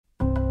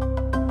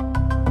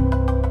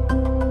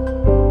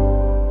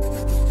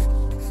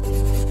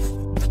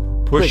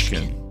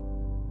Pushkin.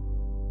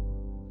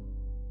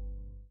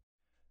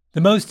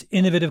 The most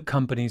innovative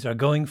companies are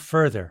going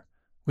further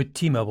with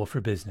T-Mobile for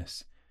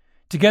Business.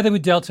 Together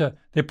with Delta,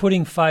 they're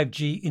putting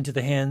 5G into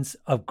the hands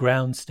of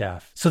ground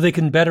staff so they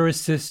can better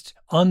assist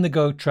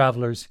on-the-go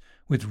travelers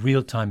with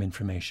real-time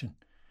information.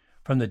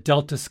 From the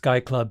Delta Sky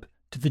Club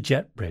to the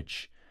Jet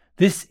Bridge,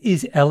 this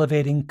is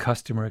elevating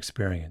customer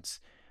experience.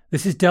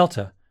 This is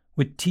Delta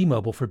with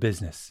T-Mobile for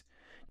Business.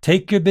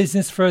 Take your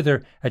business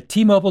further at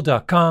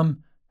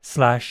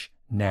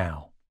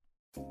T-Mobile.com/now.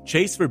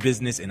 Chase for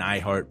Business and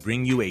iHeart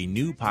bring you a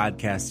new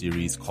podcast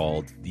series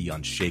called The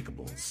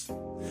Unshakables.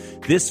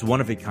 This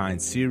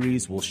one-of-a-kind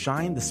series will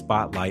shine the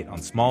spotlight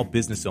on small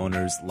business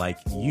owners like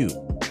you,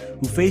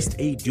 who faced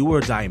a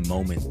do-or-die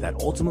moment that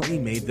ultimately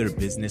made their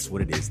business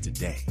what it is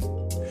today.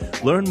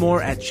 Learn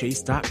more at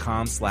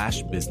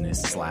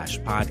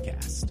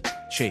chase.com/business/podcast.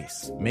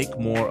 Chase, make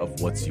more of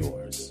what's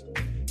yours.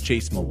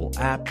 Chase mobile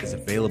app is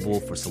available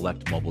for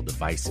select mobile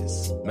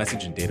devices.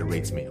 Message and data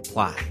rates may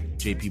apply.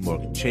 JP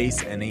Morgan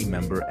Chase, N.A.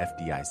 member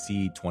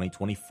FDIC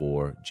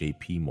 2024,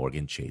 JP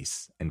Morgan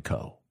Chase &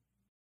 Co.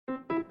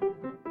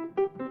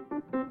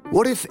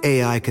 What if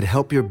AI could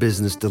help your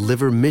business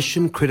deliver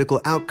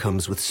mission-critical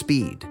outcomes with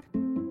speed?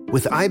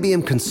 With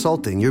IBM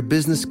Consulting, your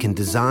business can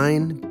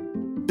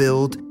design,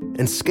 build,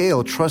 and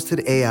scale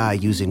trusted AI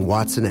using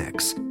Watson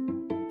X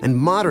and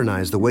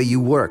modernize the way you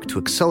work to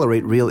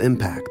accelerate real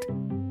impact.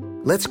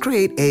 Let's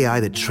create AI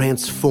that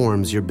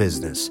transforms your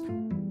business.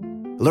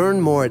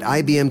 Learn more at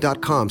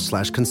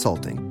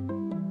ibm.com/consulting.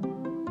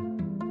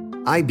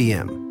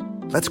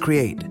 IBM. Let's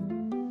create.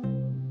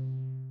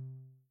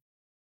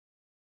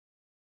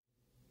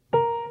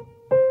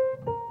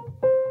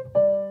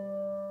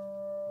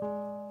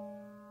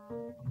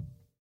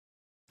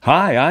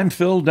 Hi, I'm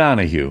Phil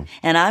Donahue.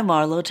 And I'm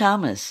Marlo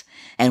Thomas.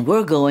 And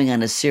we're going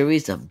on a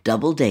series of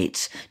double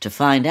dates to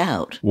find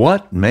out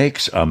What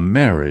makes a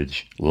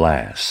marriage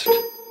last?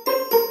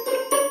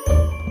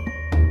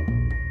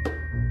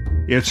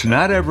 It's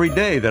not every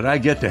day that I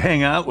get to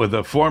hang out with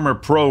a former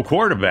pro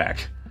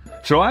quarterback.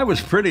 So I was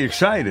pretty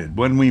excited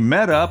when we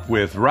met up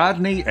with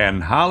Rodney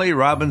and Holly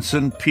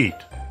Robinson Peete.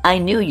 I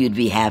knew you'd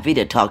be happy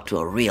to talk to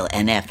a real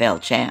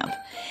NFL champ.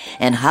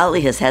 And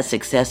Holly has had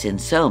success in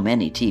so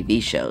many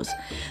TV shows.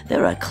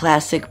 They're a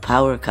classic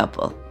power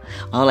couple.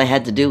 All I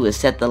had to do was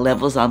set the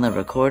levels on the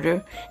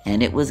recorder,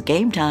 and it was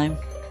game time.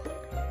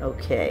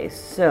 Okay,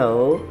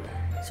 so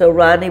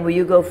Rodney, will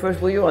you go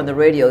first? Well, you're on the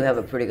radio. You have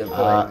a pretty good voice.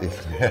 I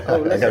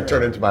got to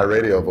turn into my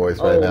radio voice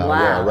right now.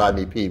 Wow. Yeah,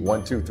 Rodney Peete,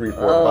 1, 2, 3,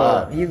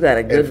 4, 5. You got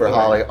a good And for voice.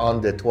 Holly,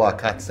 1, 2, 3, 4,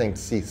 5,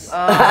 6.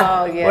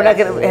 Oh, yeah. We're not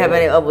going to have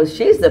any. Oh, well,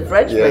 she's the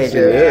French Yes, she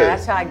major. is. Yeah,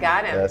 that's how I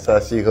got him. That's how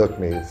she hooked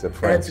me. It's a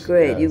French. That's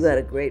great. Yes. You got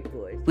a great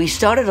voice. We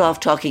started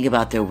off talking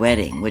about their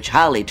wedding, which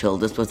Holly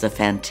told us was a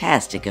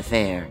fantastic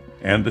affair.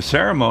 And the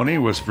ceremony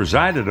was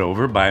presided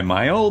over by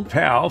my old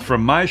pal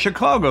from my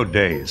Chicago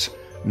days,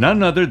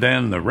 none other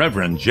than the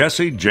Reverend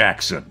Jesse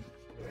Jackson.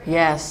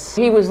 Yes.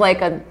 He was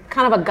like a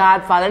kind of a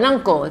godfather, an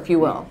uncle, if you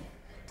will.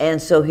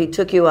 And so he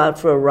took you out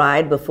for a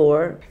ride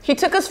before? He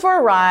took us for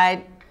a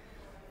ride,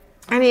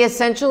 and he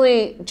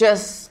essentially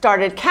just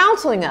started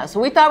counseling us.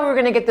 We thought we were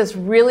going to get this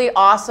really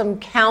awesome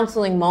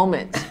counseling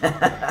moment.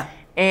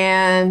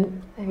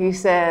 And he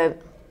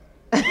said,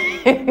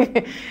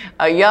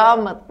 are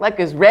y'all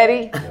motherfuckers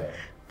ready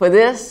for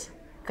this?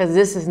 Because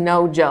this is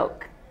no joke.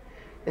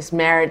 This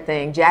married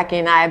thing. Jackie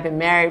and I have been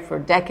married for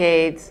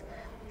decades,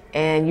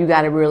 and you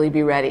got to really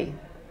be ready.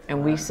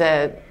 And we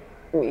said,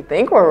 we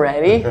think we're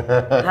ready.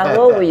 How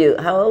old were you?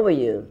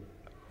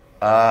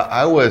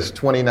 I was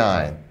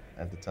 29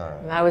 at the time.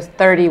 And I was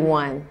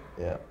 31.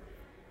 Yeah.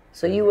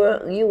 So you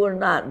were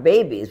not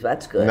babies.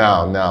 That's good.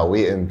 No,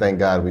 and thank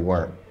God we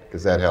weren't,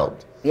 because that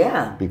helped.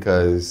 Yeah.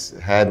 Because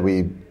had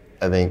we,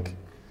 I think,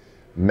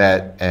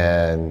 met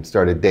and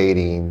started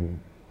dating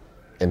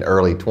in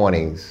early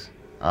 20s,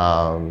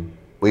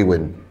 we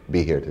wouldn't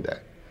be here today.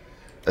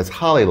 As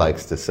Holly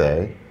likes to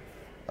say,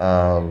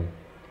 I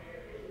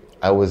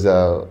was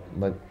You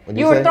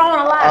were throwing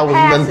a lot of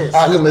passes.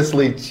 I was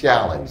monogamously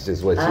challenged,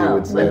 is what she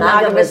would say.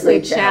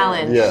 Monogamously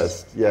challenged.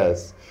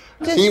 Yes.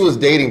 She was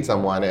dating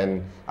someone,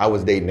 and I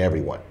was dating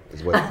everyone,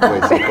 is what the way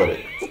she put it.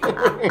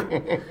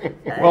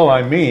 Well,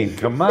 I mean,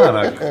 come on,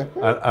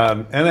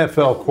 an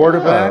NFL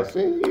quarterback?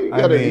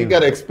 You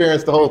got to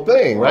experience the whole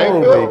thing, right,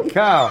 Holy Phil?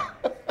 cow.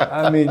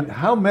 I mean,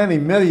 how many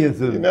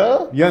millions of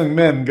young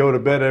men go to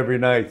bed every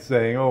night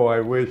saying, oh,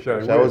 I wish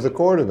I was a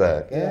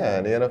quarterback,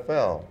 in the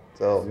NFL.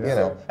 So,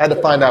 I had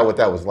to find out what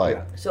that was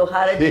like. So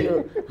how did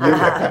you...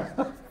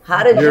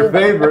 Your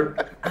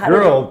favorite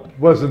girl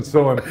wasn't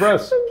so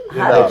impressed.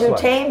 How did you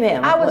tame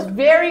him? I was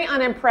very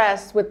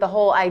unimpressed with the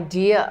whole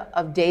idea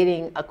of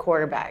dating a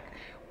quarterback.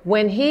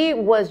 When he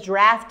was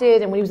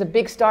drafted and when he was a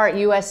big star at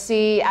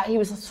USC, he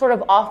was sort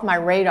of off my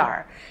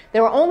radar.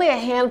 There were only a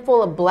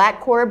handful of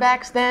black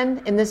quarterbacks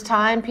then in this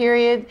time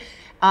period.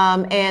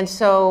 And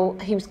so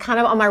he was kind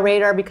of on my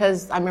radar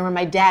because I remember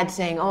my dad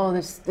saying, oh,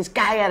 this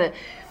guy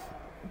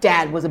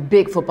Dad was a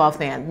big football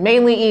fan,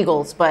 mainly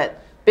Eagles,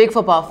 but big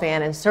football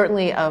fan, and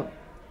certainly a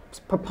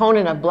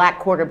proponent of black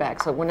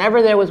quarterbacks. So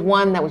whenever there was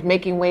one that was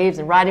making waves,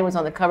 and Rodney was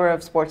on the cover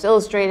of Sports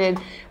Illustrated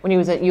when he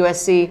was at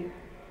USC,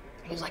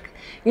 he was like,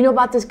 you know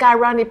about this guy,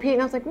 Rodney Peete?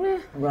 And I was like, meh.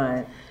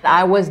 Right.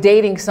 I was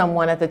dating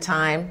someone at the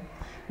time,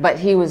 but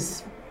he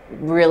was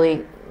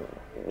really,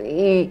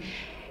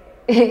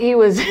 he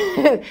was,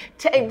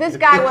 this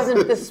guy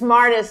wasn't the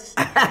smartest,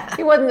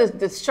 he wasn't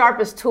the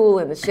sharpest tool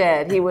in the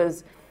shed.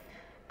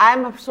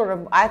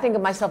 I think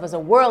of myself as a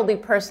worldly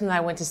person.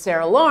 I went to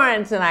Sarah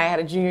Lawrence and I had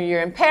a junior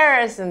year in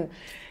Paris, and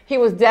he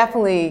was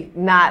definitely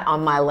not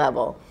on my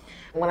level.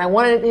 When I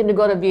wanted him to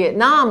go to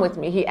Vietnam with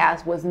me, he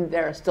asked, wasn't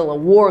there still a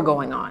war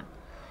going on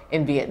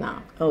in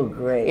Vietnam? Oh,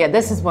 great. Yeah,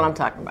 this is what I'm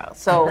talking about.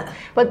 So,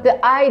 but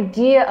the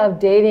idea of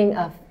dating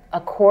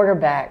a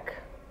quarterback.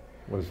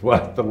 Was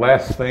what, the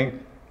last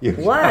thing?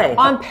 Why?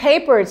 On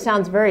paper, it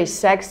sounds very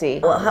sexy.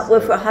 Well,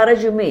 how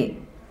did you meet?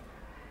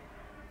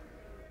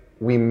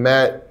 We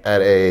met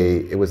at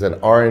it was an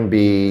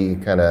R&B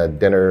kind of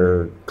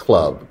dinner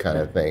club kind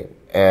of thing.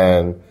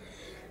 And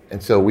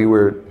so we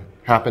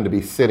happened to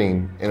be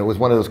sitting, and it was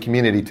one of those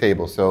community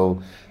tables.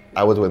 So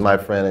I was with my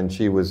friend, and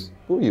she was,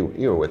 you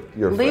were with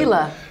your friend.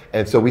 Leela.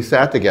 And so we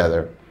sat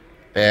together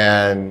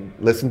and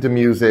listened to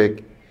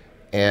music,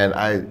 and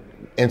I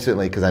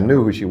instantly, because I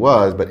knew who she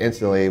was, but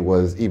instantly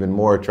was even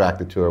more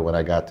attracted to her when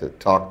I got to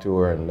talk to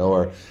her and know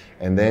her.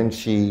 And then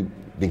she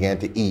began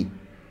to eat.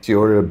 She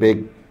ordered a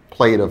big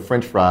plate of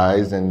French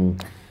fries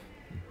and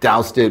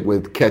doused it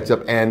with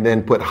ketchup and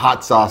then put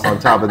hot sauce on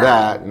top of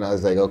that. And I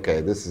was like,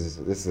 okay, this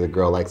is a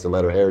girl who likes to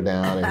let her hair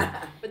down.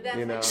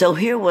 And, So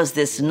here was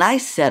this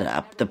nice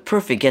setup, the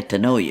perfect get to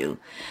know you,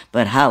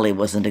 but Holly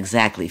wasn't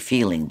exactly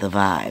feeling the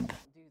vibe.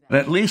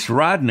 At least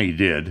Rodney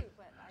did.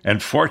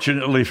 And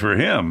fortunately for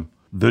him,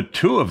 the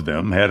two of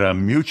them had a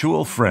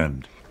mutual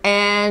friend.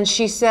 And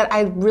she said,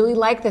 I really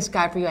like this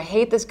guy for you. I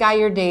hate this guy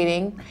you're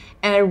dating,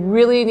 and I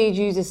really need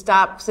you to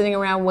stop sitting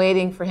around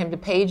waiting for him to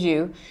page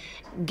you.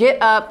 Get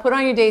up, put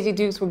on your Daisy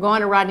Dukes. We're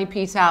going to Rodney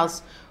Peete's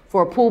house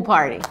for a pool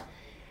party. And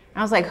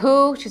I was like,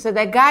 who? She said,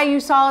 that guy you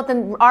saw at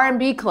the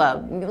R&B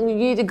club. You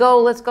need to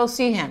go, let's go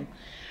see him.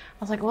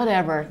 I was like,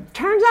 whatever.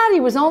 Turns out he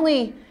was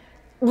only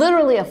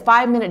literally a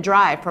 5-minute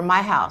drive from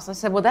my house. I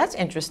said, well, that's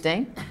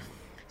interesting.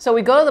 So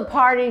we go to the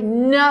party,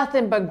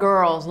 nothing but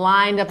girls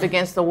lined up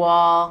against the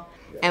wall,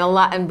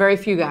 and very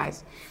few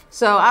guys.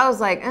 So I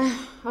was like,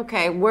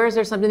 okay, where's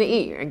there something to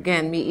eat?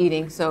 Again, me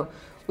eating. So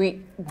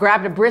we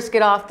grabbed a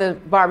brisket off the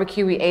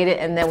barbecue, we ate it,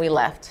 and then we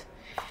left.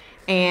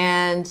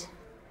 And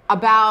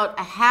about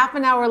a half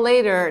an hour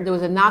later, there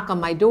was a knock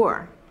on my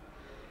door.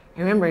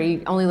 I remember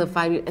he only lived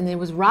 5 years, and it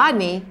was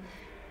Rodney.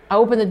 I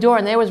opened the door,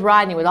 and there was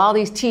Rodney with all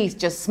these teeth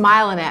just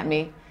smiling at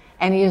me.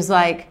 And he was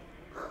like,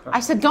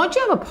 I said, don't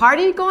you have a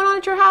party going on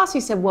at your house? He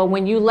said, well,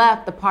 when you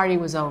left, the party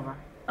was over.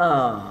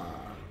 Oh.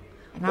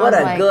 And What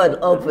a good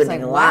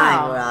opening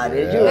line, Rodney.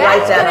 Did you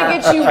write That's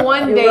going to get you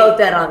one You date. wrote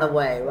that on the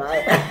way,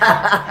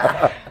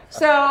 right?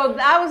 So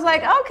I was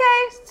like,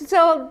 okay.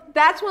 So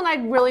that's when I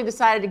really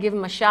decided to give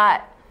him a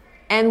shot.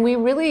 And we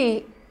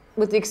really,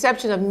 with the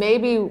exception of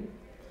maybe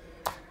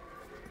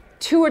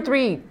 2 or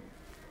 3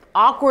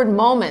 awkward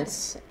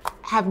moments,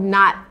 have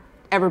not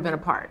ever been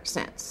apart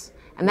since.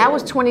 And that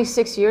was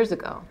 26 years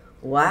ago.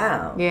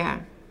 Wow. Yeah.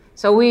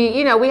 So we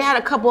had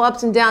a couple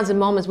ups and downs and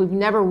moments. We've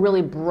never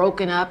really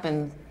broken up.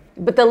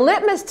 But the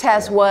litmus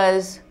test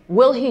was,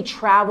 will he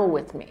travel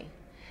with me?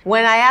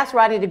 When I asked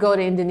Rodney to go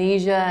to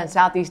Indonesia and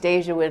Southeast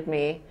Asia with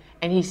me,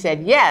 and he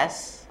said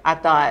yes, I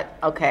thought,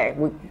 okay,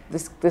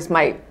 this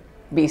might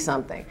be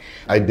something.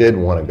 I did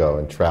want to go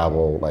and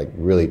travel, like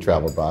really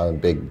travel. I'm a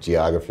big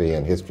geography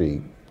and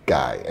history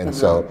guy. And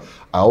so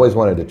I always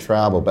wanted to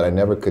travel, but I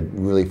never could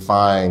really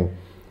find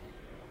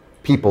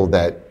people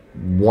that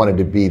wanted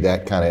to be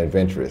that kind of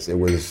adventurous. It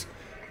was,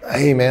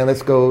 hey man,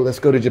 let's go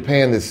to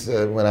Japan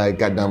when I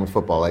got done with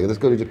football. Like, let's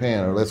go to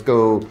Japan, or let's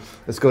go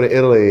to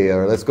Italy,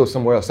 or let's go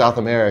somewhere else, South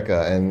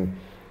America. And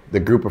the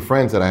group of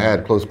friends that I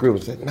had, close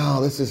group, said, no,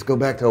 let's just go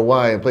back to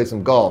Hawaii and play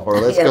some golf, or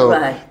let's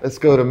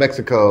go to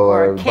Mexico,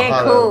 Or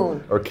Bahama,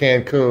 Cancun. or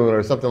Cancun,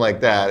 or something like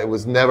that. It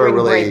was never Spring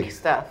really break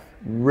stuff.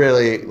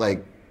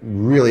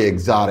 really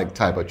exotic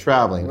type of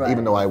traveling. Right.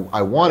 Even though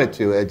I wanted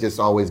to, it just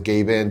always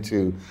gave in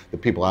to the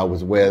people I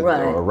was with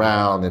Right. or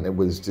around, and it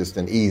was just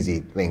an easy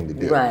thing to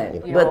do. Right.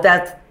 you know? But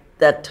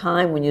that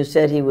time when you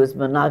said he was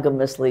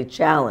monogamously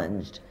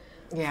challenged,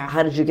 Yeah.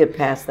 how did you get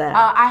past that?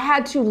 I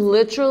had to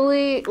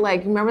literally,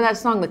 remember that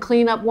song, The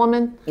Cleanup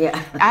Woman?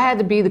 Yeah. I had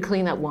to be the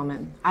cleanup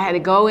woman. I had to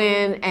go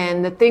in,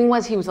 and the thing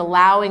was, he was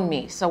allowing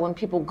me. So when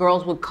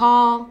girls would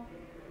call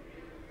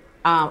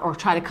or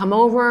try to come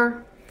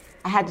over,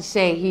 I had to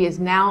say, he is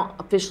now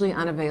officially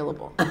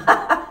unavailable.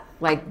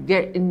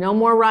 No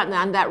more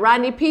Rodney. That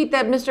Rodney Peete,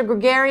 that Mr.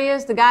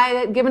 Gregarious, the guy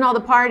that giving all the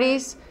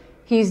parties,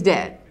 he's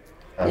dead.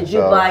 Did you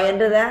buy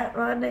into that,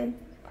 Rodney?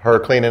 Her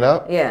cleaning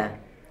up? Yeah.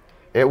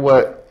 It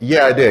was,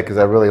 yeah, I did, because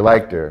I really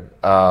liked her.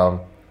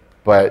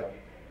 But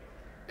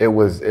it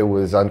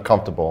was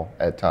uncomfortable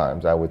at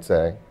times, I would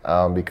say,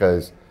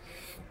 because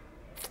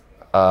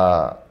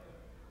I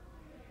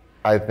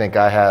think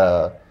I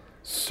had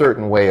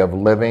certain way of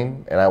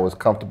living, and I was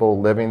comfortable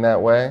living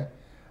that way.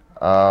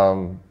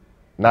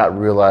 Not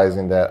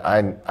realizing that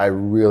I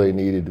really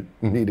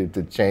needed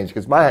to change,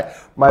 because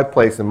my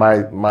place in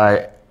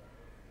my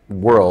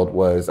world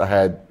was, I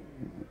had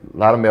a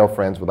lot of male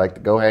friends would like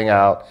to go hang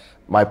out.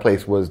 My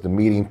place was the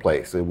meeting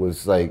place. It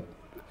was like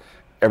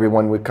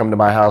everyone would come to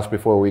my house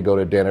before we go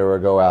to dinner or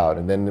go out,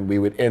 and then we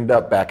would end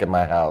up back at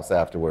my house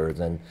afterwards.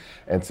 And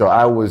so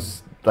I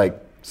was like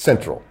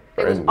central.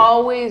 It was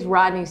always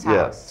Rodney's house.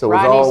 Yeah, so it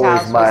was Rodney's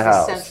always house my was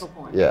house. the central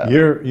point. Yeah.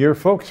 Your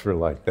folks were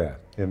like that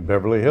in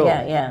Beverly Hills.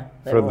 Yeah.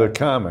 For the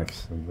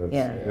comics. And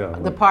Yeah.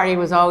 The party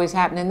was always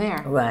happening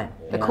there. Right.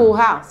 The cool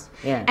house.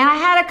 Yeah. And I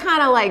had to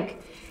kind of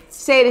like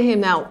say to him,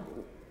 now,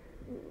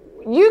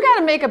 you got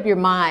to make up your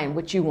mind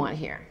what you want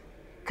here,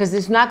 because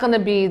it's not going to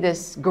be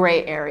this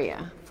gray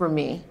area for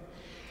me.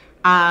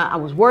 I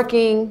was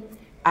working,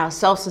 I was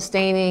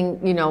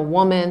self-sustaining,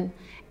 woman,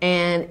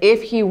 and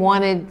if he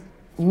wanted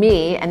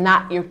me and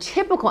not your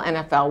typical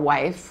NFL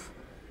wife,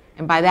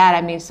 and by that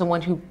I mean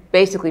someone who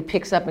basically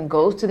picks up and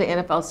goes to the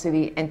NFL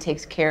city and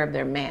takes care of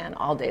their man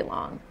all day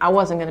long, I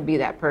wasn't going to be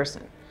that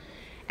person.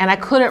 And I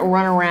couldn't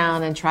run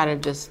around and try to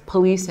just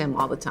police him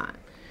all the time.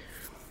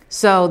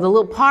 So the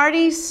little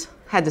parties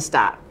had to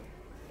stop.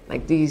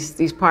 Like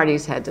these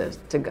parties had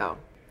to go.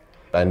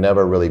 I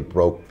never really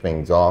broke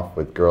things off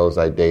with girls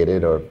I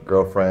dated or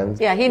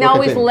girlfriends. Yeah, he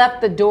always left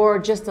the door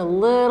just a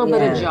little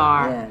bit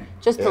ajar,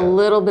 just a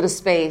little bit of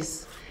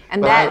space.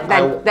 And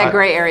But that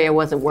gray area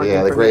wasn't working.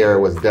 Yeah, the for gray me. area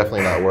was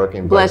definitely not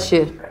working. Bless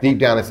you. Deep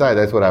down inside,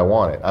 that's what I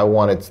wanted.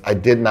 I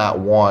did not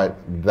want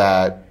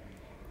that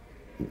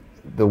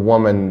the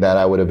woman that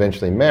I would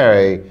eventually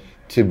marry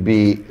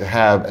to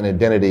have an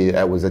identity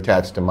that was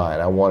attached to mine.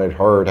 I wanted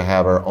her to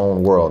have her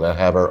own world, and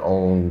have her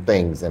own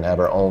things, and have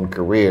her own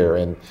career,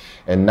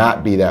 and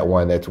not be that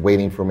one that's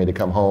waiting for me to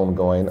come home,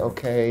 going,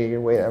 okay,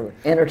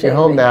 you're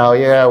home now.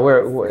 Yeah,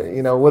 we're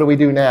what do we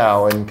do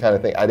now, and kind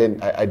of thing.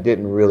 I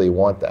didn't really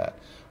want that.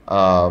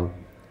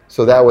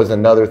 So that was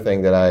another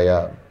thing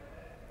that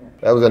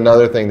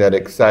that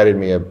excited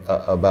me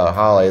about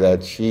Holly,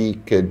 that she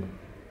could,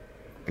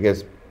 I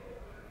guess,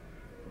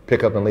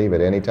 pick up and leave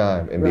at any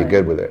time and be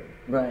good with it.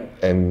 Right.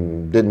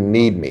 And didn't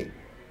need me.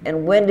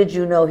 And when did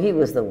you know he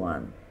was the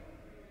one?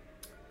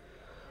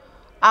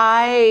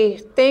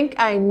 I think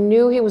I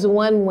knew he was the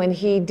one when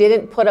he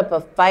didn't put up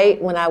a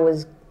fight when I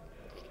was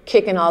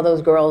kicking all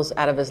those girls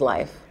out of his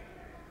life.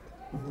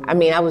 I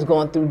mean, I was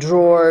going through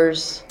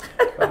drawers,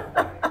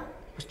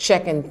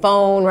 checking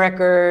phone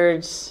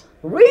records.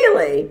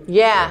 Really?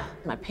 Yeah.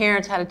 My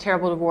parents had a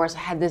terrible divorce. I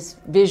had this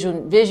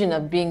vision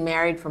of being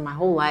married for my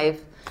whole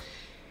life.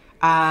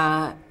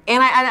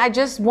 And I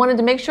just wanted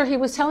to make sure he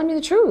was telling me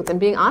the truth and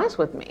being honest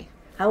with me.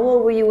 How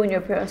old were you when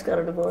your parents got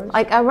a divorce?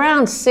 Like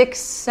around 6,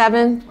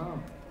 7. Oh.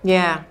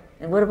 Yeah.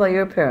 And what about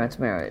your parents'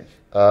 marriage?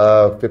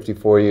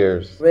 54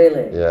 years.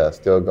 Really? Yeah,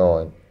 still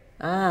going.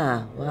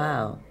 Ah,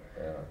 wow.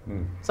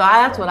 So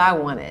that's what I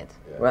wanted.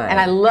 Right. And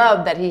I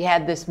loved that he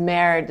had this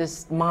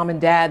mom and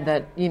dad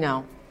that,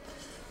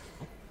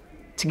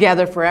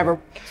 together forever.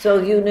 So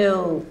you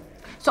knew.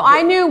 So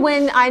I knew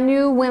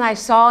when I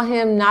saw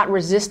him not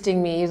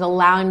resisting me, he's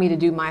allowing me to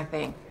do my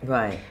thing.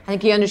 Right. I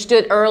think he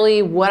understood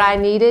early what I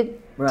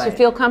needed to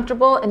feel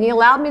comfortable, and he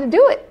allowed me to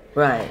do it.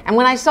 Right. And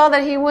when I saw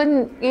that he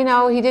wouldn't,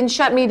 he didn't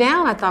shut me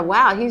down, I thought,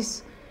 wow,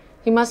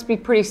 he must be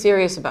pretty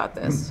serious about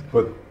this.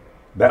 But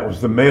that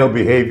was the male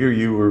behavior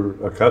you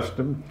were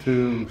accustomed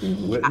to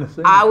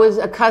witnessing? I was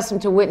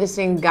accustomed to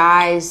witnessing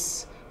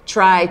guys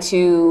try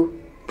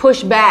to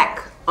push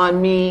back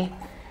on me,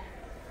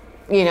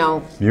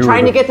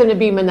 trying to get them to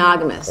be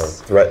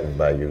monogamous. Threatened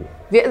by you.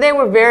 They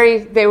were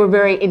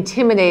very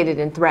intimidated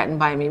and threatened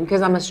by me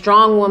because I'm a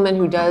strong woman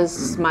who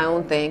does my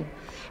own thing.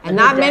 And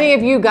not many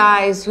of you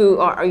guys who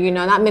are,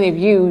 not many of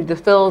you, the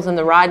Phils and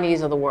the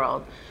Rodneys of the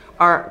world,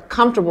 are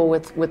comfortable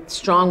with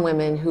strong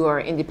women who are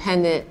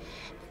independent.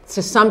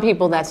 To some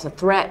people, that's a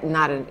threat,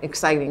 not an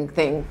exciting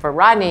thing. For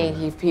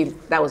Rodney,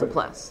 that was a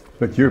plus.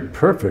 But you're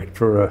perfect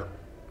for a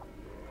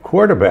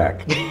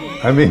quarterback.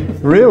 I mean,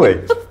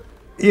 really.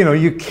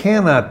 You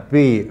cannot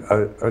be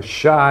a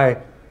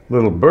shy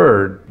little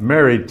bird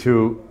married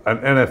to an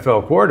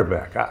NFL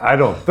quarterback. I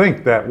don't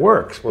think that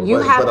works. But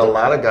a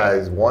lot of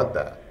guys want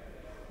that.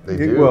 They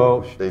do.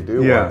 Well, they do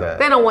want that.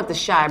 They don't want the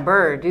shy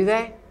bird, do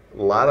they?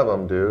 A lot of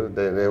them do.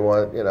 They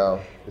want,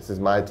 this is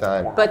my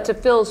time. But to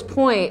Phil's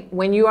point,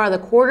 when you are the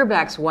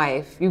quarterback's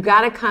wife, you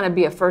got to kind of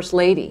be a first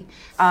lady.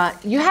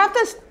 You have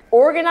to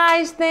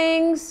organize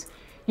things.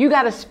 You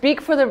got to speak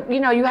for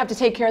you have to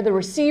take care of the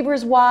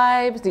receivers'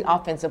 wives, the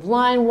offensive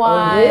line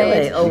wives. Oh,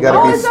 really? Oh, you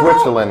got to be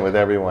Switzerland with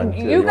everyone,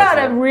 too. You got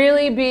to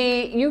really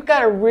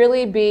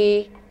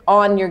be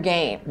on your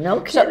game.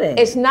 No kidding.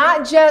 So it's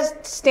not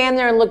just stand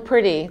there and look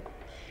pretty.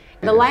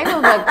 The life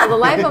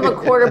of a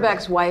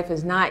quarterback's wife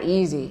is not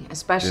easy,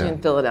 especially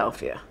in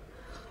Philadelphia.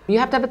 You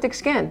have to have a thick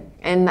skin,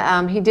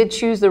 and he did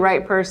choose the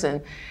right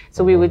person.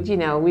 So we would,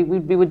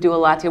 we would do a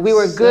lot together. We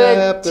were a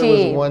good team.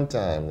 There was one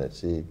time that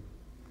she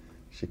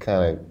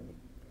kind of.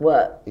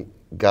 What?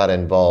 got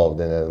involved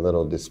in a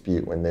little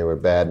dispute when they were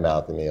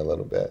bad-mouthing me a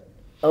little bit.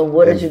 Oh,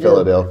 what did you do?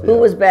 Philadelphia. Who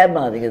was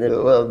bad-mouthing you?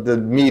 Well, the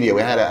media.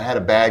 We had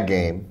a bad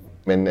game,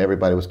 and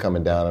everybody was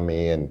coming down on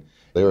me, and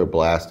they were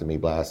blasting me.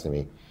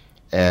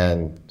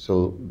 And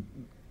so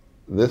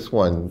this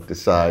one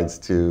decides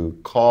to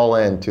call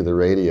in to the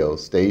radio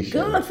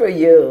station. Good for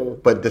you.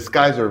 But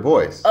disguise her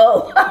voice.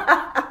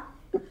 Oh.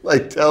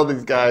 Like, tell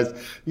these guys,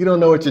 you don't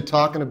know what you're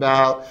talking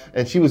about.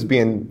 And she was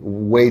being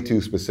way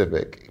too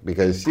specific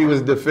because she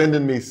was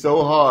defending me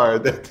so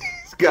hard that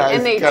these guys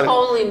And they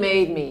totally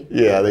made me.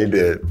 Yeah, they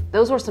did.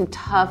 Those were some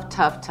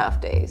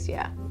tough days,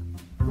 yeah.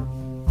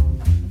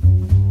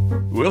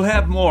 We'll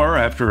have more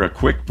after a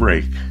quick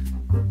break.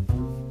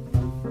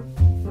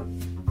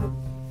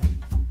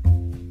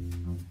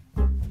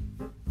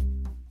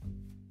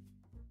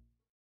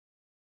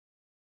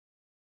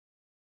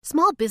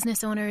 Small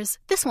business owners,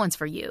 this one's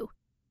for you.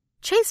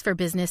 Chase for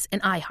Business and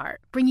iHeart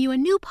bring you a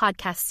new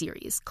podcast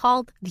series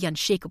called The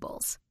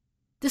Unshakables.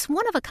 This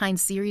one-of-a-kind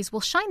series will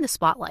shine the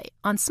spotlight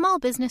on small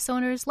business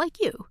owners like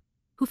you,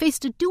 who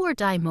faced a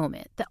do-or-die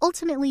moment that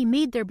ultimately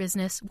made their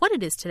business what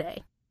it is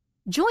today.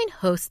 Join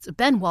hosts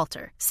Ben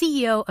Walter,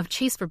 CEO of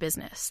Chase for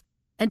Business,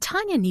 and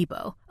Tanya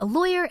Nebo, a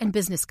lawyer and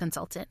business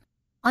consultant,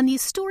 on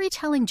these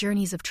storytelling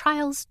journeys of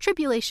trials,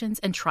 tribulations,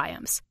 and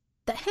triumphs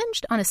that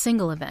hinged on a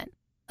single event,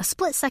 a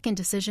split-second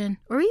decision,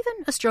 or even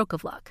a stroke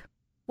of luck.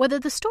 Whether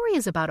the story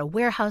is about a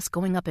warehouse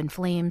going up in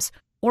flames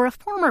or a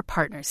former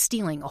partner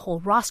stealing a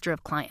whole roster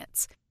of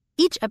clients,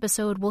 each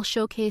episode will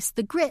showcase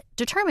the grit,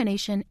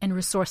 determination, and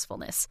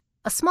resourcefulness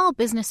a small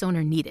business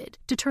owner needed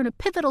to turn a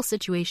pivotal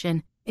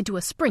situation into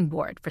a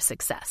springboard for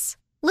success.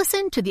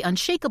 Listen to The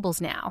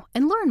Unshakables now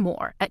and learn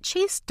more at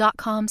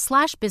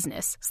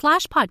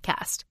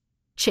chase.com/business/podcast.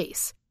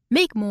 Chase,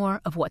 make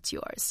more of what's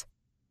yours.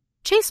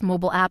 Chase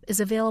mobile app is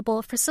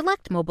available for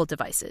select mobile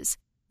devices.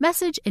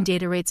 Message and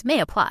data rates may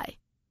apply.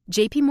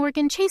 J.P.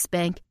 Morgan Chase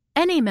Bank,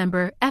 N.A.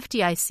 member,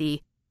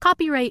 FDIC,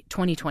 copyright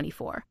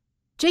 2024.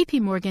 J.P.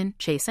 Morgan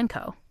Chase &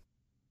 Co.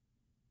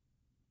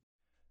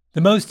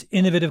 The most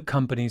innovative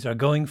companies are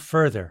going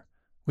further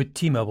with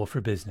T-Mobile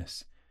for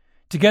Business.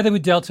 Together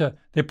with Delta,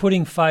 they're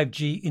putting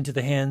 5G into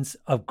the hands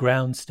of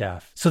ground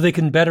staff so they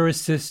can better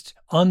assist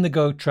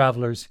on-the-go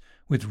travelers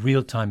with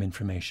real-time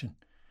information.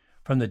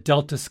 From the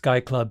Delta Sky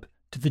Club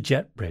to the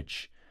Jet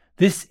Bridge,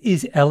 this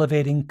is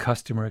elevating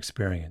customer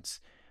experience.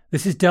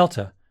 This is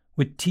Delta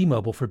with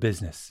T-Mobile for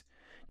Business.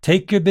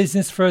 Take your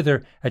business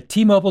further at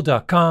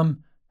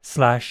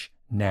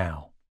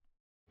T-Mobile.com/now.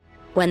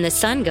 When the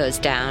sun goes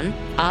down,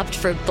 opt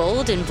for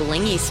bold and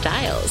blingy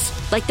styles,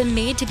 like the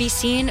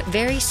made-to-be-seen,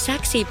 very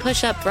sexy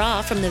push-up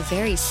bra from the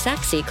Very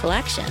Sexy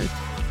collection.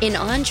 In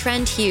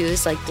on-trend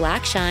hues like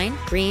black shine,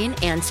 green,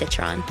 and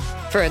citron.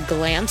 For a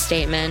glam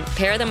statement,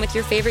 pair them with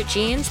your favorite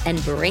jeans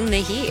and bring the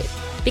heat.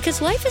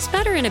 Because life is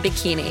better in a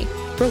bikini.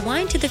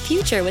 Rewind to the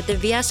future with the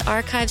VS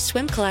Archive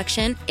swim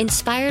collection,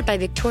 inspired by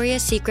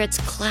Victoria's Secret's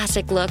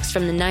classic looks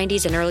from the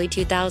 90s and early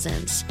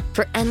 2000s.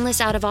 For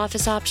endless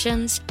out-of-office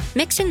options,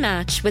 mix and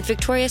match with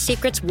Victoria's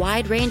Secret's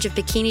wide range of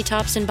bikini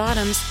tops and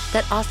bottoms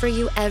that offer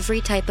you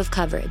every type of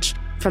coverage,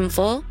 from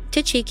full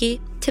to cheeky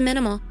to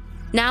minimal.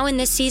 Now in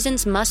this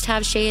season's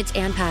must-have shades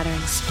and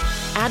patterns.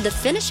 Add the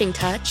finishing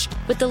touch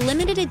with the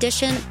limited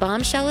edition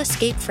Bombshell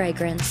Escape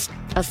fragrance,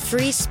 a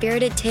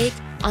free-spirited take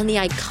on the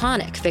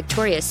iconic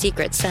Victoria's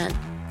Secret scent.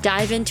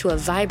 Dive into a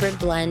vibrant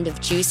blend of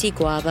juicy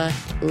guava,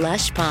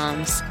 lush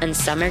palms, and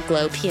summer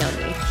glow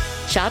peony.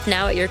 Shop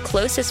now at your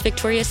closest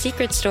Victoria's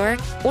Secret store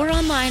or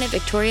online at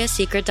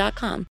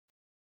victoriassecret.com.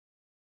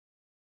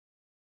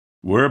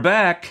 We're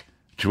back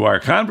to our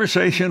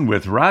conversation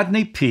with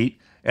Rodney Peete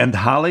and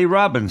Holly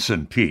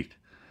Robinson Peete.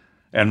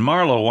 And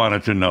Marlo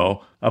wanted to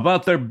know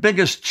about their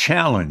biggest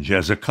challenge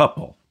as a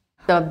couple.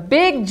 The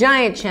big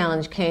giant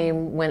challenge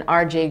came when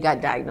RJ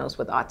got diagnosed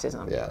with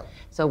autism. Yeah.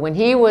 So when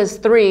he was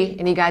 3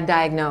 and he got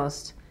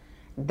diagnosed,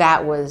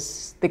 that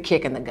was the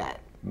kick in the gut.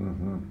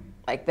 Mm-hmm.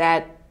 Like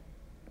that,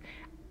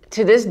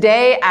 to this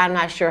day, I'm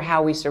not sure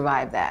how we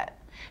survived that,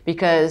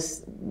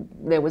 because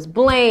there was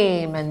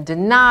blame and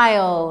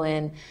denial.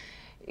 And,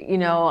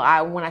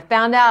 when I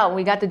found out, when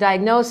we got the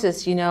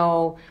diagnosis,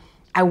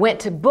 I went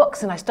to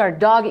books and I started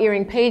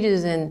dog-earing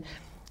pages and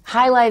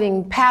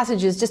highlighting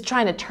passages, just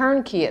trying to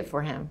turnkey it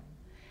for him.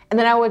 And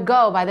then I would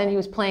go, by then he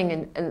was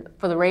playing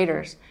for the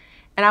Raiders,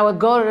 and I would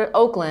go to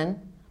Oakland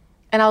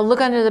and I would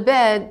look under the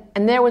bed,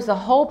 and there was the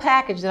whole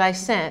package that I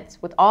sent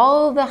with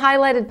all of the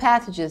highlighted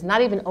passages,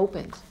 not even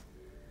opened.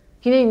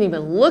 He didn't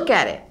even look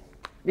at it.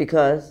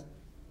 Because?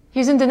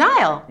 He's in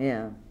denial.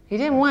 Yeah. He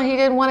didn't want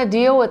to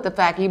deal with the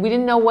fact. We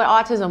didn't know what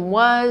autism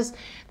was.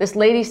 This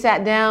lady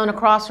sat down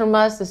across from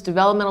us, this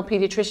developmental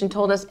pediatrician,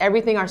 told us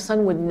everything our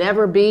son would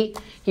never be.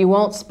 He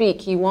won't speak.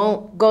 He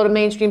won't go to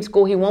mainstream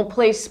school. He won't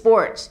play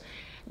sports.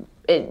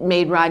 It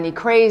made Rodney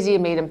crazy.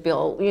 It made him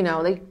feel,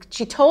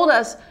 she told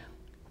us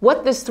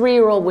what this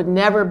 3-year-old would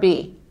never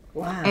be.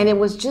 Wow. And it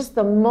was just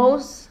the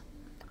most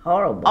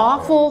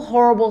awful,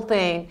 horrible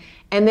thing.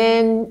 And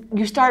then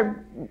you start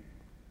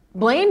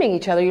blaming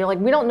each other. You're like,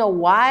 we don't know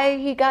why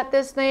he got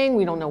this thing.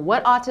 We don't know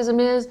what autism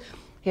is.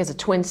 He has a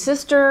twin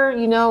sister,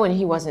 and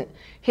he wasn't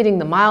hitting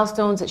the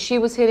milestones that she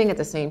was hitting at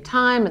the same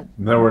time. And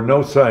there were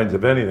no signs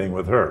of anything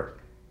with her.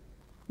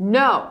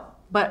 No,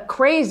 but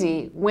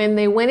crazy, when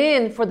they went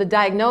in for the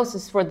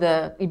diagnosis, for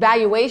the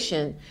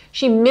evaluation,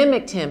 she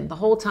mimicked him the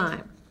whole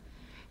time.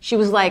 She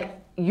was like,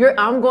 you're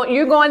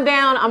going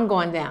down, I'm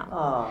going down.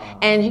 Aww.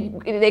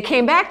 And they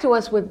came back to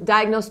us with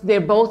diagnosis,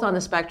 they're both on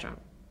the spectrum.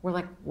 We're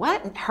like,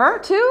 what, her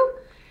too?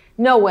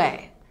 No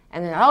way.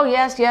 And then, oh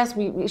yes,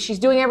 she's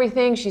doing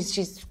everything.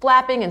 She's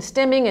flapping and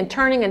stimming and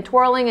turning and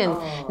twirling and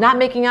not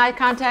making eye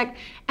contact.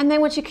 And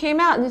then when she came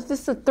out, and this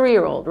is a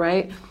 3-year-old,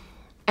 right?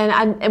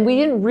 And we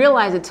didn't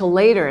realize it till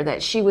later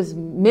that she was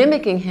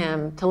mimicking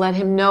him to let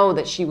him know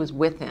that she was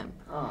with him.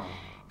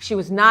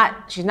 She's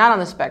not on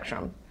the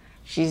spectrum.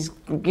 She's,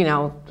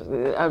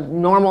 a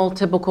normal,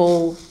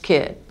 typical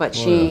kid, but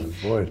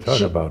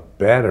talk about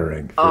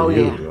battering for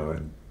you. Yeah.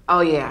 Oh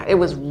yeah, it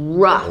was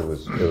rough. It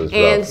was rough.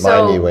 And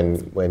so, mind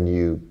you, when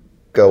you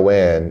go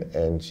in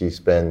and she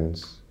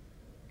spends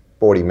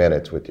 40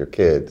 minutes with your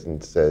kids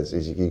and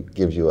she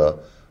gives you a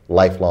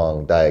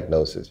lifelong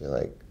diagnosis, you're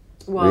like,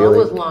 well, really? It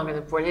was longer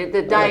than 40.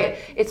 The diet,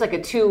 it's like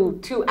a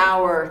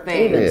two-hour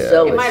thing. Even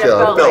so, it might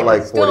have felt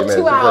like 40 still minutes.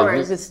 2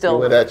 hours. It's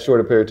still in that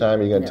short a period of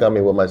time. You're going to tell me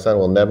what my son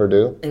will never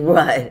do?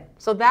 Right.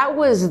 So that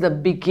was the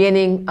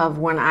beginning of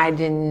when I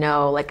didn't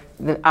know. I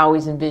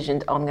always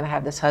envisioned, I'm going to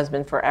have this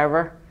husband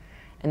forever,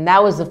 and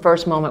that was the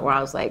first moment where I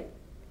was like,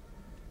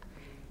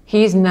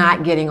 he's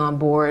not getting on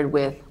board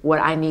with what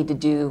I need to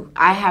do.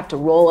 I have to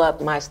roll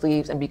up my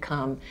sleeves and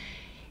become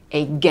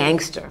a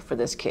gangster for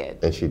this kid.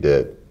 And she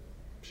did.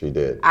 She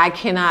did. I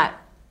cannot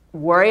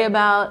worry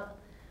about,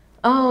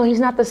 he's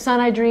not the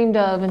son I dreamed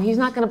of, and he's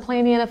not going to play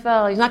in the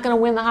NFL. He's not going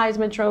to win the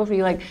Heisman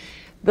Trophy. Like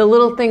the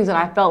little things that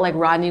I felt like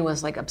Rodney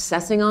was like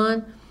obsessing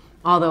on,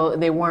 although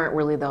they weren't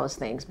really those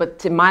things. But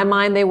to my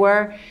mind, they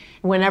were.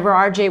 Whenever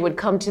RJ would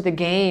come to the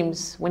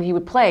games, when he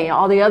would play,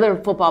 all the other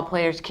football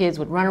players' kids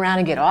would run around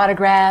and get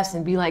autographs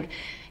and be like,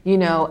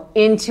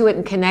 into it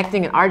and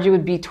connecting, and RJ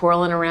would be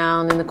twirling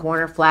around in the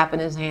corner, flapping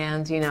his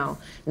hands,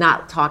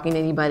 not talking to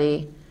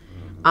anybody.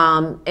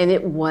 And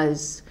it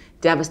was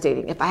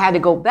devastating. If I had to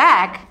go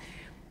back,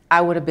 I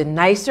would have been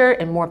nicer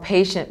and more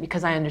patient,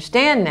 because I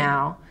understand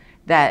now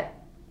that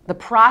the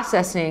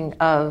processing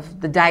of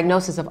the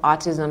diagnosis of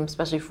autism,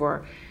 especially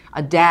for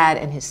a dad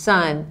and his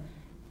son,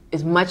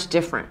 is much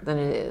different than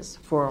it is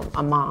for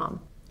a mom.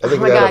 I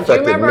think that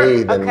affected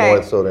me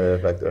more so than it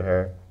affected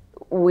her.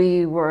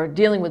 We were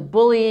dealing with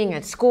bullying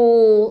at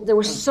school. There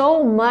was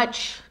so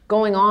much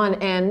going on.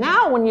 And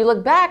now when you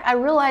look back, I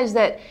realize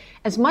that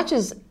as much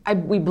as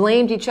we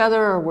blamed each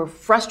other or were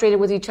frustrated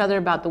with each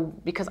other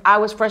because I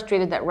was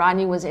frustrated that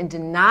Rodney was in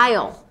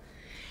denial.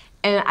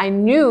 And I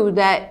knew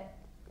that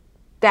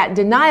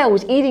denial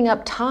was eating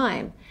up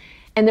time.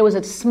 And there was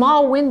a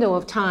small window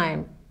of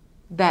time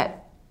that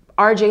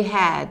RJ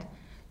had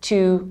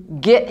to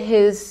get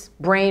his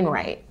brain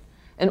right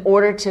in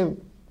order to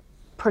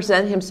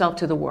present himself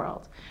to the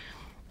world.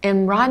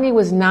 And Rodney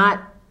was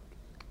not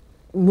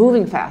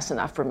moving fast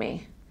enough for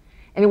me.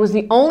 And it was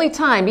the only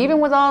time,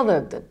 even with all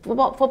the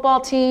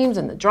football teams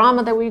and the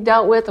drama that we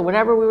dealt with or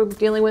whatever we were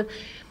dealing with,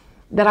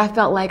 that I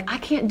felt like I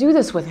can't do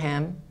this with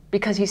him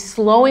because he's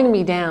slowing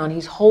me down.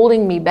 He's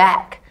holding me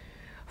back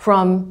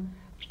from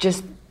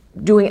just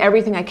doing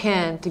everything I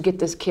can to get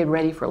this kid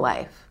ready for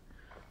life.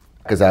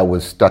 Because I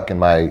was stuck in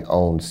my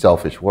own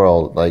selfish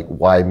world, like,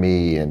 why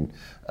me, and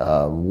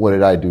what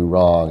did I do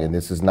wrong, and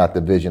this is not the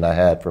vision I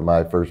had for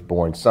my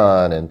firstborn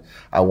son, and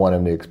I want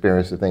him to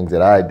experience the things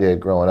that I did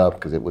growing up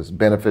because it was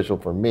beneficial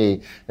for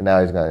me, and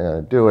now he's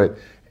going to do it.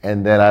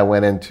 And then I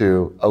went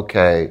into,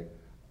 okay,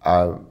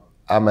 I'm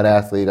an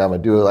athlete, I'm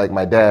going to do it like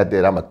my dad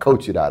did, I'm going to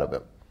coach it out of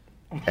him.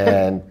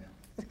 And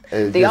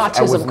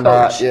autism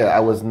coach. I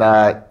was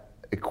not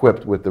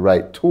equipped with the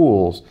right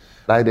tools.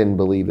 I didn't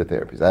believe the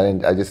therapies.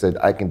 I just said,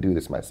 I can do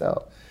this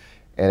myself.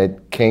 And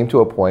it came to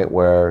a point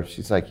where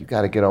she's like, you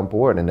got to get on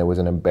board. And there was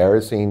an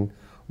embarrassing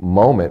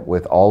moment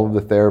with all of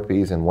the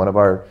therapies in one of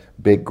our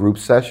big group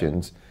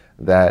sessions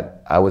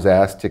that I was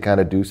asked to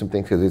kind of do some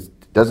things, because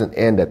it doesn't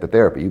end at the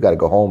therapy. You got to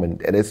go home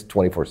and it's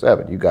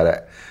 24/7. You got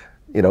to,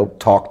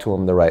 talk to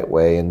him the right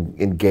way and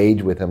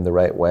engage with him the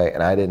right way.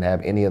 And I didn't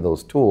have any of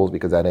those tools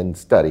because I didn't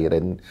study.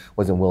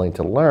 Wasn't willing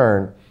to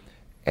learn.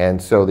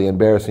 And so the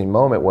embarrassing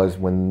moment was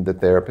when the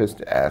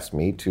therapist asked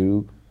me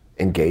to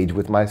engage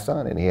with my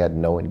son, and he had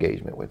no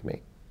engagement with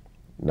me.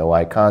 No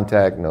eye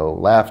contact, no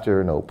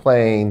laughter, no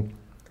playing.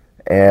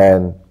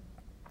 And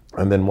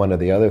then one of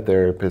the other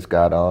therapists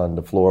got on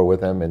the floor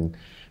with him and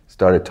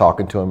started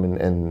talking to him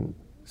in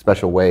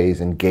special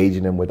ways,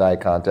 engaging him with eye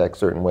contact,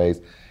 certain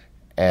ways.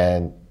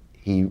 And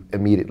he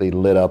immediately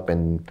lit up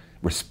and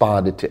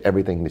responded to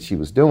everything that she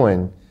was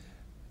doing.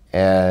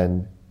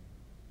 And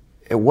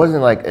it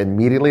wasn't like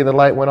immediately the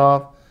light went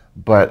off,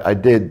 but I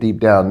did deep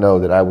down know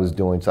that I was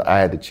doing so. I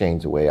had to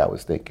change the way I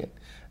was thinking.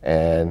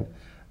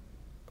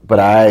 But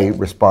I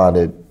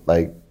responded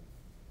like,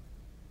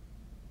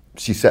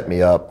 she set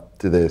me up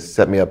to this,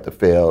 set me up to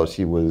fail.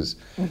 She was,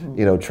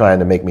 trying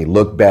to make me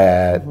look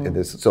bad. And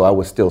this, so I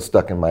was still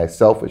stuck in my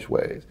selfish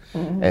ways.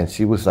 And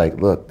she was like,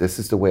 look, this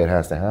is the way it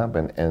has to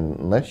happen. And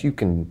unless you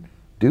can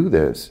do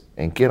this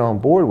and get on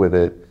board with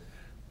it,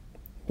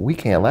 we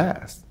can't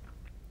last.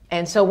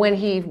 And so when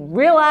he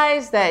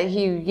realized that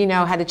he,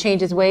 had to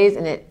change his ways,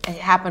 and it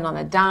happened on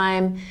a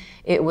dime,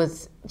 it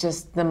was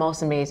just the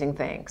most amazing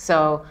thing.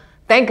 So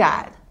thank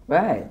God.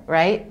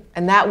 Right?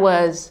 And that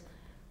was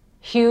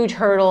huge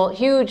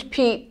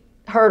Pete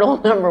hurdle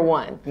number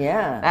one.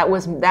 Yeah. That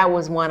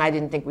was one I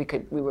didn't think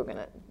we were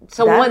gonna.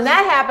 So when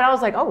that happened, I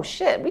was like, oh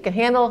shit, we can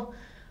handle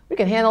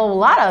a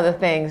lot of other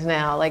things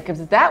now. Like,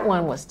 'cause that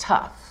one was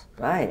tough.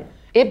 Right.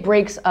 It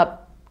breaks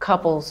up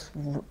couples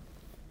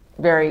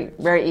very,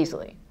 very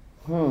easily.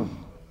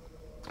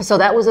 So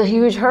that was a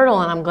huge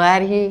hurdle, and I'm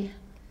glad he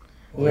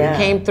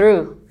came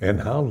through. And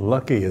how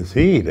lucky is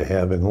he to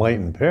have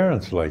enlightened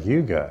parents like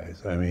you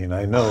guys? I mean,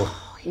 I know.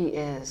 Oh, he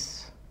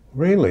is.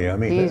 Really? I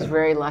mean, he's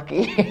very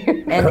lucky.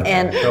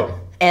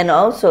 and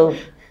also,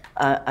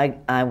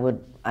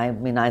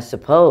 I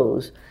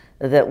suppose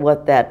that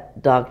what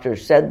that doctor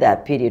said,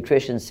 that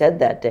pediatrician said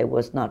that day,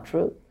 was not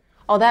true.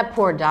 Oh, that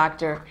poor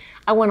doctor.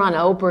 I went on an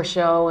Oprah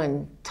show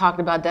and talked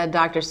about that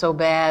doctor so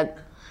bad.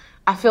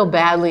 I feel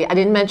badly. I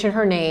didn't mention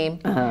her name,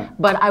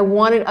 but I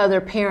wanted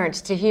other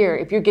parents to hear,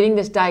 if you're getting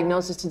this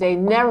diagnosis today,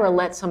 never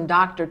let some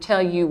doctor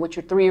tell you what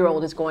your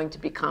 3-year-old is going to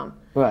become.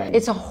 Right.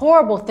 It's a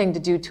horrible thing to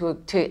do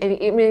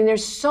I mean,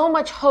 there's so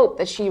much hope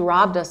that she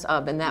robbed us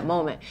of in that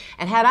moment.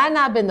 And had I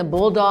not been the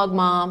bulldog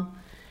mom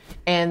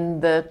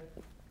and the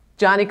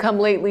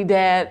Johnny-come-lately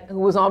dad who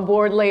was on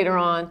board later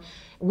on,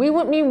 we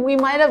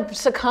might have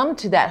succumbed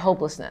to that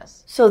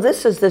hopelessness. So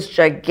this is this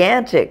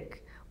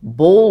gigantic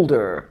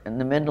boulder in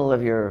the middle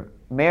of your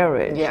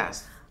marriage.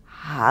 Yes.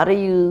 How do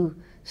you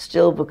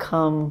still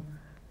become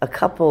a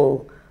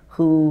couple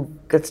who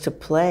gets to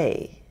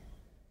play?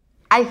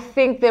 I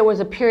think there was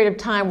a period of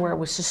time where it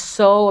was just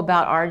so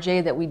about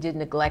RJ that we did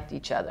neglect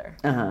each other.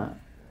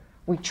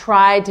 We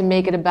tried to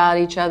make it about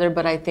each other,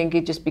 but I think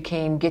it just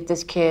became, get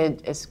this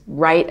kid as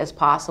right as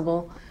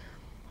possible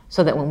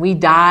so that when we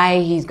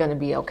die, he's going to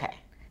be okay.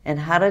 And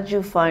how did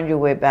you find your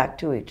way back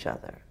to each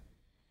other?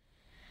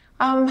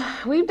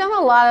 We've done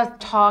a lot of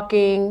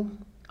talking,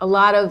 a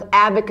lot of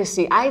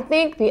advocacy. I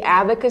think the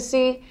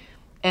advocacy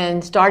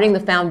and starting the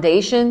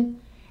foundation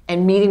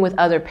and meeting with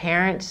other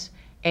parents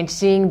and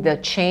seeing the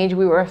change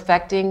we were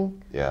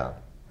affecting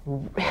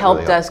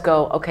helped us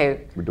go,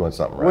 okay, we're doing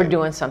something right. We're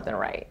doing something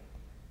right.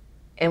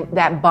 And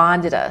that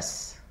bonded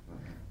us.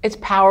 It's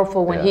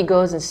powerful when he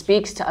goes and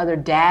speaks to other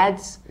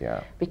dads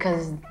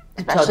because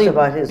especially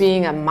about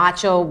being a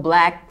macho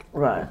black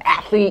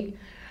athlete,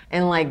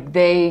 and like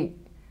they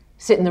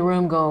sit in the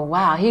room go,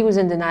 wow, he was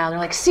in denial. And they're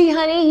like, see,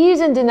 honey,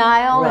 he's in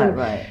denial.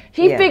 And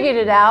he figured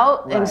it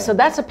out. And so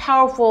that's a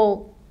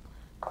powerful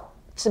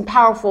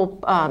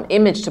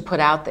image to put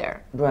out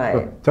there. Right.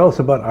 So tell us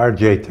about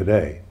RJ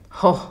today.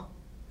 Oh.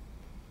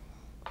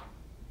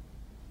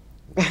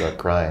 Start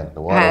crying.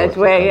 The That's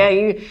where,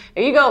 here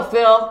you go,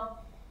 Phil.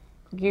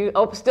 You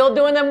still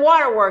doing them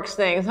waterworks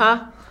things,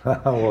 huh?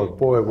 Well,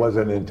 boy, it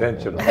wasn't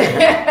intentional.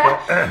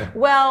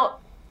 Well,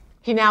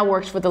 he now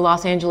works for the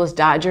Los Angeles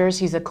Dodgers.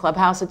 He's a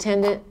clubhouse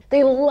attendant.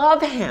 They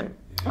love him.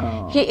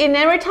 And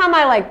every time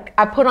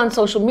I put on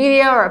social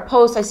media or a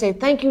post, I say,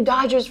 thank you,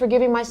 Dodgers, for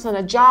giving my son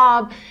a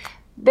job.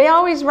 They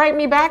always write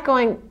me back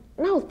going,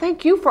 no,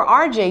 thank you for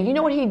RJ. You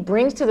know what he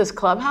brings to this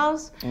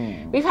clubhouse?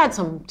 We've had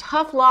some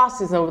tough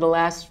losses over the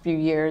last few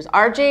years.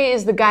 RJ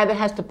is the guy that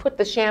has to put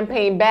the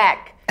champagne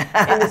back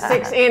in the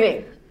 6th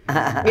inning.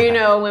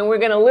 When we're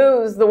going to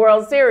lose the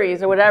World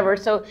Series or whatever.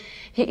 So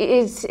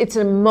it's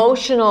an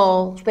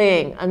emotional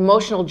thing, an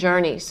emotional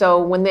journey.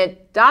 So when the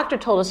doctor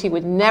told us he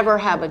would never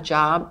have a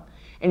job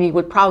and he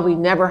would probably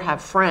never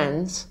have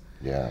friends,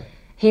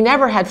 he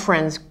never had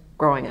friends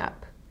growing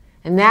up.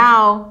 And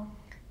now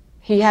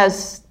he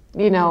has,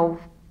 a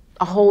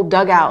whole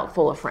dugout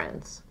full of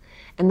friends.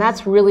 And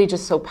that's really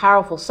just so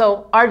powerful.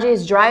 So RJ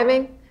is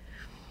driving.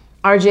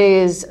 RJ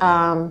is,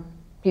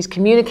 he's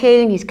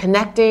communicating, he's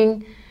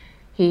connecting.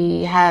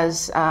 He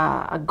has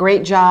a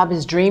great job,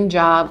 his dream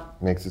job.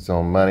 Makes his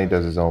own money,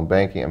 does his own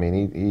banking. I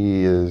mean,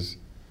 he is,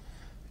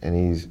 and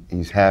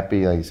he's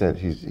happy. Like you said,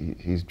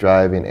 he's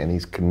driving and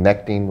he's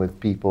connecting with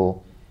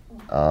people.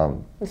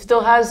 He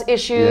still has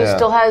issues,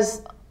 still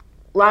has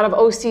a lot of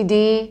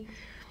OCD.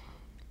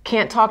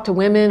 Can't talk to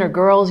women or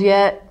girls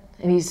yet.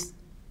 And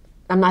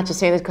I'm not just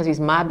saying this because he's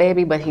my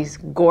baby, but he's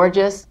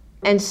gorgeous.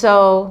 And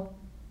so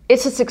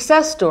it's a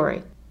success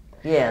story.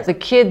 Yes. The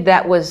kid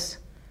that was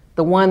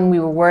the one we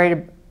were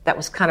worried that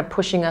was kind of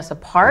pushing us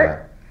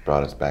apart.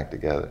 Brought us back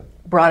together.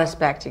 Brought us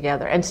back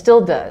together and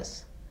still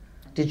does.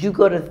 Did you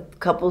go to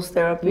couples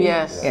therapy?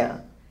 Yes.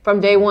 Yeah.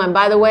 From day one.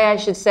 By the way, I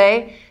should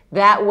say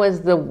that was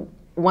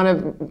one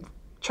of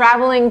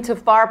traveling to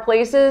far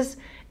places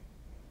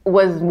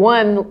was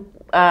one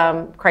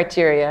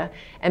criteria,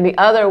 and the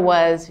other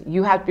was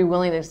you have to be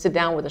willing to sit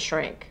down with a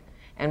shrink.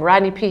 And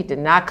Rodney Peete did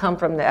not come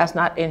from that's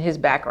not in his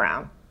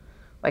background.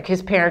 Like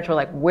his parents were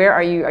like, where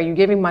are you? Are you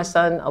giving my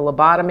son a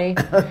lobotomy?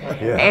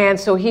 And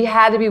so he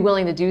had to be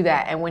willing to do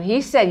that. And when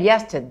he said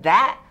yes to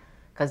that,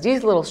 because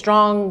these little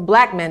strong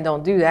black men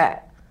don't do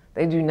that.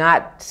 They do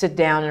not sit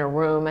down in a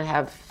room and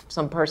have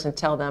some person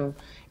tell them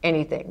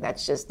anything.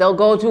 That's just, they'll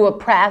go to a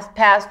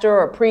pastor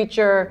or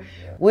preacher.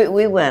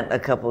 We went a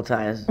couple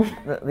times.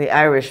 The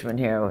Irishman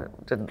here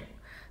didn't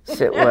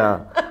sit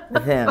well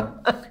with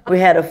him. We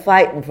had a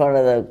fight in front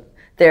of the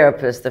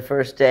therapist the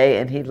first day,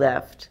 and he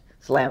left,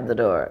 slammed the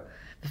door.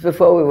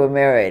 Before we were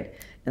married,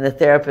 and the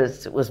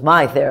therapist was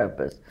my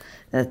therapist,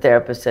 and the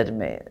therapist said to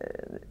me,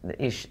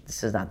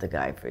 "This is not the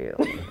guy for you."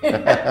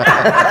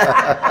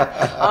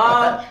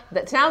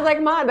 That sounds like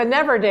the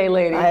Never Day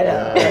lady. I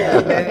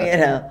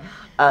know.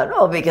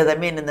 No, because I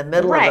mean, in the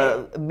middle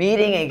of a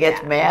meeting, he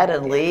gets mad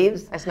and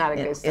leaves. That's not a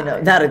good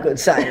sign. Not a good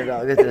sign at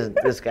all.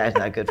 This guy's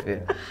not good for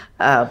you.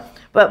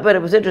 But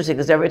it was interesting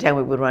because every time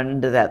we would run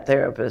into that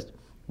therapist,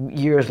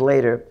 years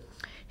later,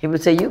 he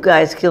would say, "You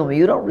guys kill me.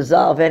 You don't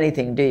resolve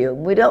anything, do you?"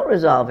 We don't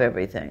resolve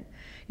everything.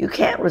 You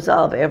can't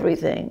resolve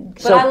everything.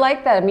 But I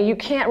like that. I mean, you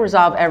can't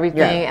resolve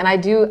everything. And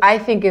I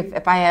think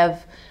if I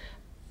have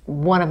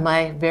one of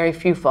my very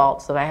few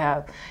faults that I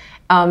have,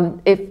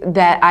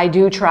 that I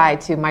do try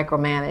to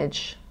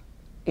micromanage,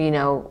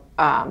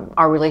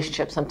 our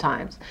relationship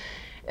sometimes.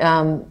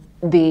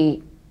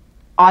 The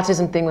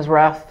autism thing was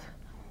rough,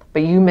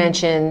 but you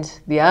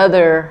mentioned the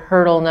other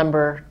hurdle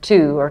number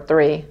 2 or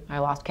 3, I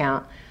lost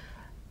count,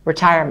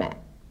 retirement,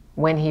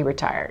 when he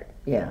retired.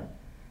 Yeah.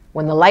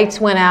 When the lights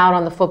went out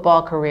on the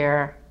football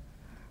career,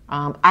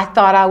 I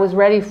thought I was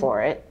ready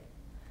for it,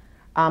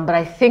 but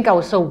I think I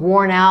was so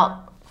worn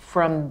out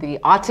from the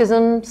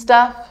autism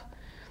stuff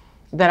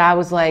that I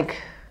was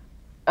like,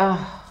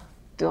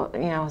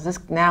 is this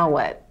now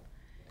what?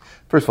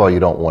 First of all, you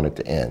don't want it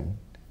to end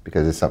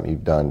because it's something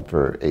you've done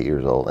for 8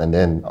 years old. And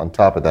then on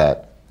top of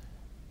that,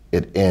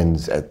 it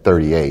ends at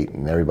 38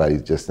 and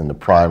everybody's just in the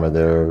prime of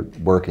their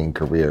working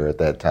career at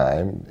that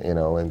time, and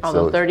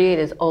although 38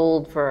 is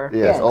old for...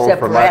 Yeah, it's old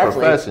for my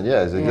profession,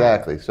 yes,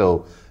 exactly. Yeah.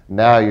 So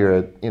now you're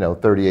at,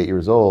 38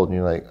 years old and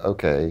you're like,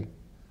 okay,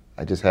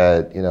 I just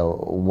had, a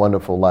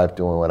wonderful life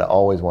doing what I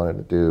always wanted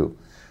to do.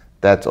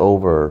 That's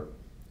over.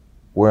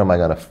 Where am I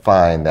going to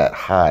find that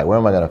high? Where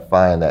am I going to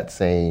find that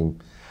same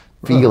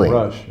feeling?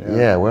 Rush,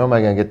 yeah, where am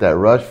I going to get that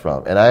rush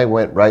from? And I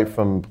went right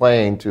from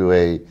playing to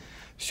a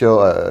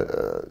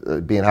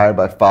show, being hired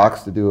by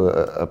Fox to do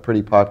a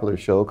pretty popular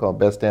show called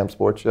Best Damn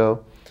Sports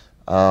Show.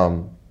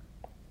 But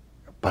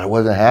I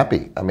wasn't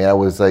happy. I mean, I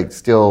was like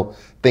still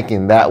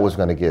thinking that was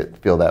going to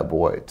fill that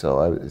void.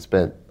 So I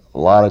spent a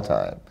lot of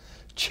time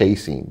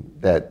chasing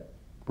that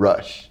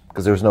rush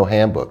because there was no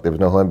handbook. There was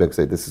no handbook that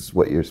said this is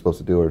what you're supposed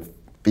to do or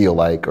feel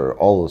like or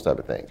all those type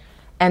of things.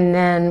 And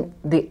then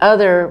the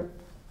other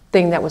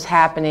thing that was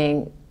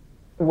happening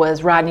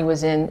was Rodney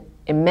was in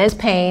immense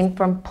pain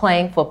from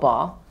playing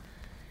football.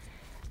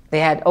 They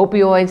had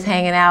opioids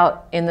hanging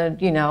out in the,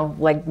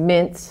 like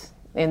mints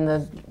in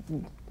the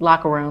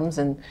locker rooms.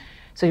 And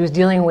so he was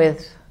dealing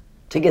with...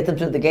 To get them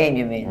through the game,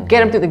 you mean?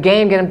 Get him through the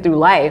game, get him through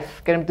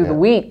life, get him through the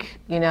week,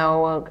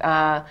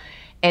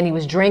 and he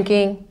was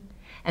drinking.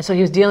 And so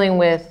he was dealing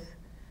with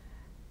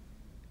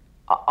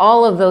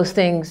all of those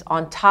things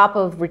on top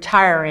of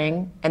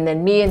retiring, and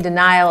then me in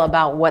denial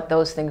about what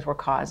those things were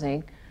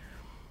causing.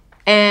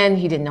 And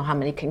he didn't know how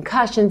many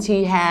concussions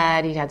he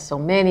had. He had so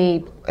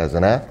many. As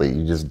an athlete,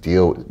 you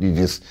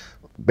just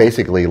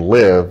basically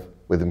live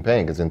within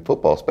pain. Because in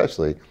football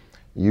especially,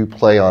 you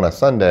play on a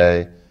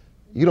Sunday,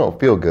 you don't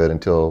feel good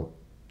until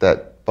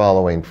that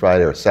following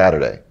Friday or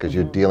Saturday because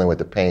you're dealing with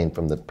the pain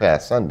from the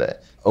past Sunday.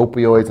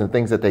 Opioids and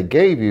things that they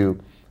gave you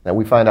that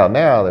we find out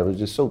now that was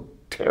just so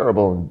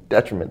terrible and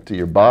detriment to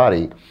your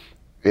body,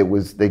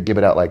 they give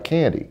it out like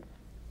candy.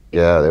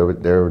 Yeah,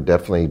 there were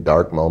definitely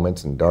dark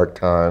moments and dark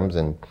times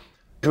and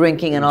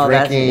drinking and all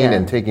that. Drinking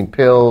and taking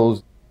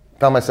pills.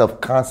 Found myself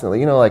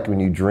constantly, like when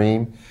you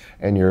dream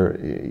and you're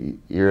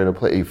in a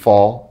place, you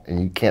fall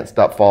and you can't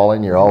stop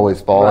falling. You're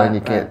always falling.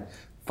 You can't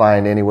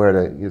find anywhere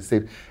to get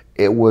safe.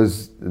 It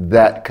was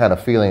that kind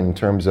of feeling in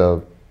terms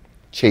of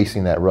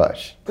chasing that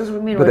rush. Because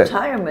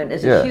retirement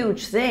is a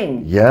huge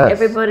thing. Yes.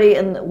 Everybody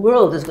in the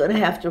world is going to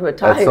have to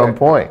retire. At some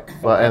point.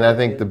 And I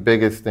think the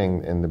biggest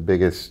thing and the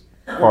biggest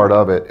part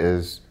of it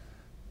is,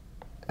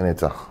 and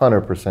it's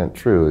 100%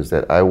 true, is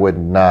that I would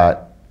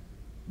not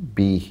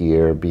be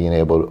here being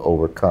able to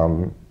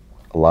overcome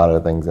a lot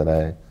of the things that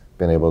I've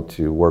been able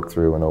to work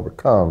through and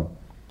overcome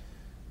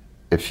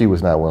if she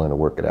was not willing to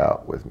work it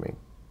out with me.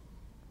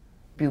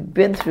 You've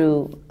been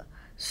through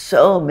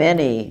so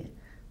many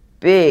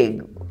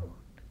big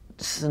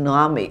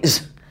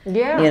tsunamis,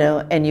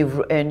 and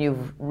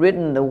you've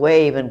ridden the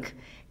wave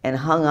and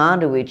hung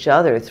on to each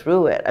other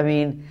through it. I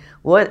mean,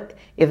 what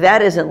if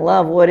that isn't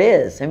love? What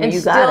is? I mean,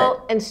 you got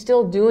it. And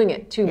still doing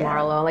it too,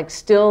 Marlo. Like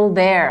still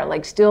there.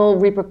 Like still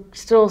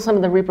some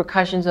of the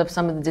repercussions of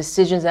some of the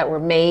decisions that were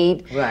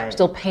made. Right.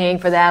 Still paying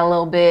for that a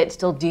little bit.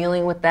 Still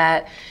dealing with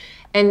that.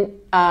 And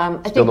I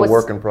think still a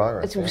work in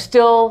progress. It's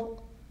still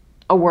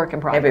a work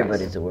in progress.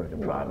 Everybody's a work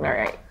in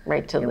progress.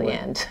 Right till the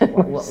end.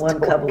 One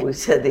couple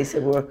they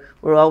said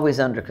we're always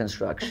under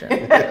construction.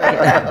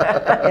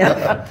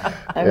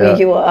 I mean,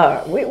 you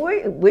are.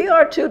 We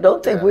are too.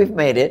 Don't think we've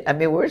made it. I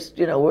mean, we're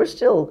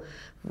still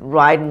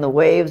riding the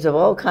waves of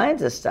all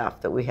kinds of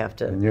stuff that we have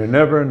to. And you're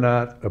never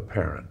not a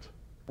parent.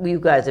 You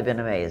guys have been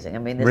amazing. I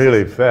mean, this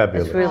really is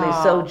fabulous. It's really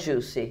so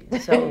juicy.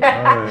 So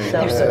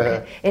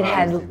it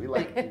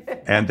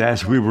had. And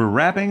as we were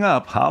wrapping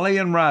up, Holly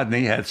and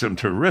Rodney had some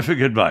terrific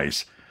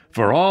advice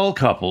for all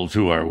couples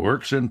who are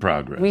works in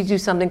progress. We do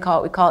something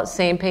we call it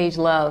same page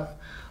love,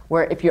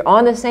 where if you're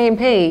on the same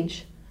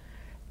page,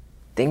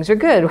 things are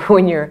good.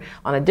 When you're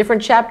on a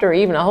different chapter or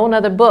even a whole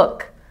nother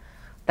book,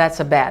 that's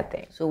a bad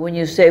thing. So when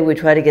you say we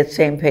try to get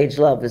same page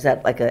love, is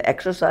that like an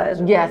exercise?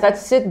 Yes,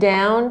 that's sit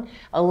down,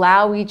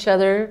 allow each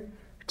other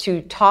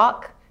to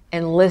talk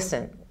and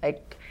listen.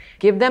 Like,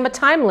 give them a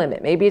time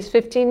limit. Maybe it's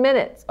 15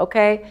 minutes.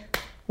 Okay,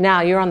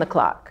 now you're on the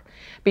clock.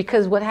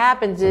 Because what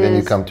happens is... Then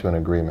you come to an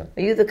agreement.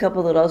 Are you the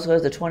couple that also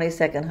has the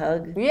 20-second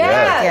hug?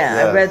 Yes.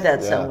 Yeah, I read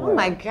that somewhere. Oh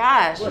my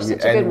gosh, you're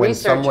such a And good when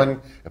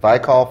researcher. if I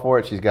call for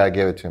it, she's got to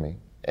give it to me,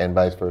 and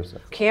vice versa.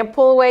 Can't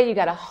pull away, you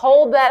gotta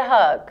hold that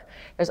hug.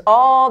 There's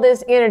all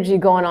this energy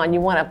going on,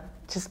 you wanna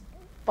just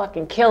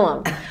fucking kill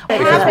them.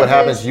 Because what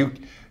happens,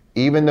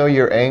 even though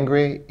you're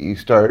angry, you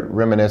start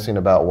reminiscing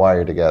about why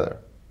you're together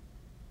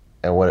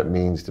and what it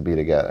means to be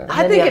together.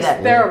 I think it's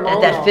pheromonal.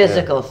 And that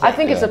physical thing. I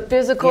think it's a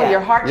physical, your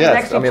heart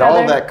connects to each other. Yes, I mean,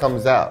 all of that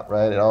comes out,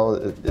 right?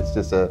 It's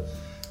just the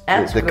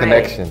great.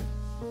 connection.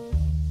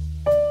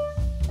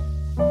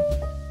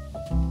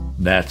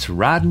 That's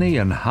Rodney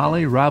and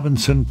Holly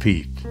Robinson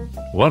Peete.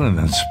 What an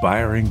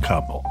inspiring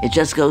couple. It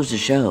just goes to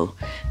show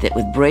that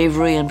with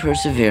bravery and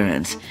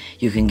perseverance,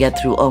 you can get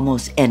through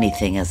almost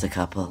anything as a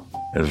couple.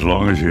 As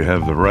long as you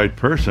have the right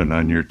person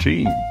on your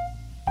team.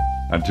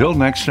 Until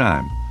next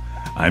time,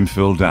 I'm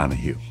Phil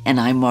Donahue. And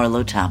I'm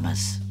Marlo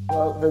Thomas.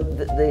 Well,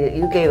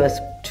 you gave us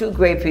two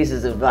great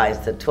pieces of advice: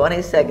 the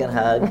 20-second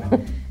hug,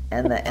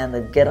 and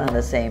the get on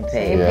the same page.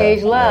 Same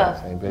page love.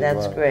 Same page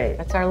That's love. great.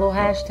 That's our little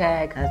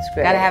hashtag. That's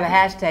great. Gotta have a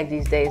hashtag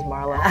these days,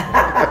 Marlo.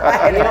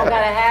 If you don't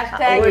got a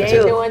hashtag, you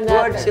ain't doing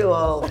nothing. We're too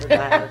old for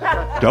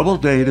that. Double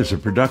Date is a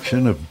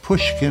production of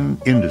Pushkin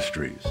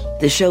Industries.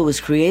 The show was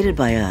created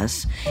by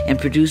us and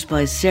produced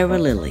by Sarah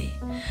Lilly.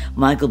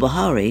 Michael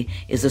Bahari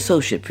is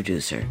associate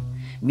producer.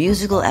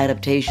 Musical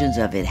adaptations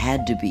of It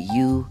Had to Be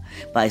You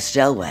by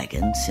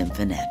Stellwagen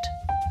Symphonette.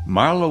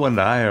 Marlo and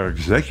I are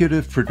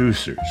executive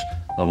producers,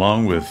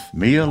 along with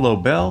Mia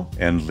Lobel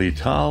and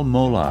Lital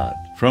Molad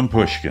from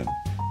Pushkin.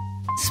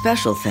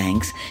 Special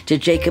thanks to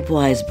Jacob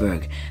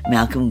Weisberg,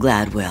 Malcolm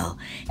Gladwell,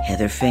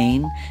 Heather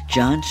Fain,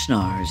 John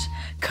Schnars,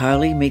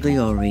 Carly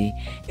Migliori,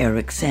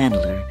 Eric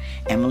Sandler,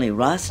 Emily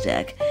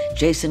Rostek,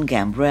 Jason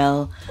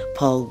Gambrell,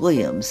 Paul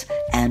Williams,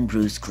 and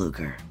Bruce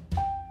Kluger.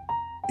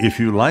 If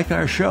you like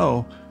our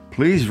show,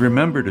 please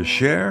remember to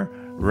share,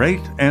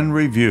 rate, and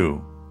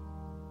review.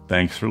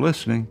 Thanks for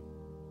listening.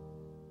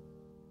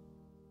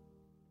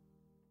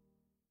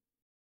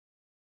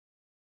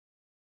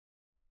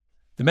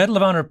 The Medal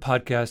of Honor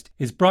podcast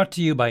is brought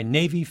to you by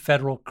Navy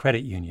Federal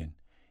Credit Union.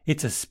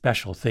 It's a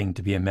special thing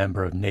to be a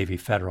member of Navy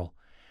Federal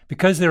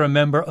because they're a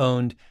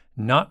member-owned,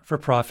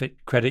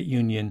 not-for-profit credit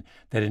union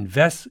that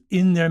invests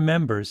in their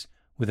members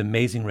with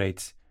amazing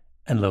rates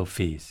and low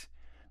fees.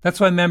 That's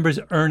why members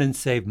earn and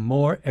save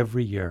more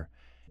every year.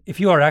 If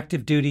you are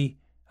active duty,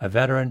 a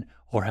veteran,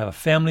 or have a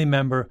family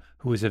member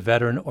who is a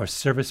veteran or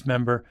service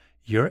member,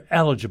 you're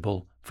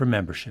eligible for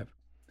membership.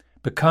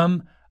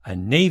 Become a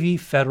Navy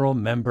Federal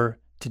member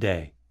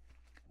today.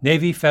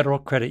 Navy Federal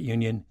Credit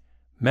Union.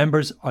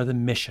 Members are the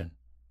mission.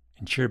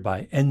 Insured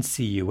by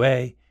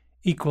NCUA,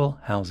 Equal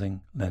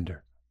Housing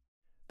Lender.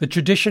 The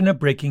tradition of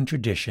breaking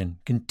tradition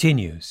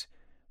continues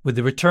with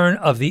the return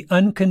of the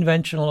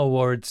Unconventional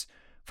Awards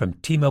from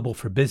T-Mobile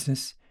for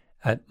Business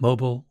at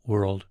Mobile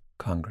World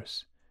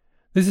Congress.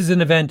 This is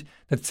an event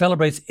that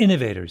celebrates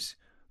innovators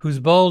whose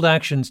bold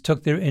actions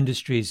took their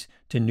industries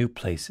to new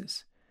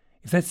places.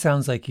 If that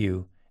sounds like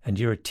you and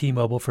you're a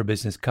T-Mobile for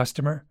Business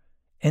customer,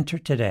 enter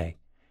today.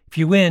 If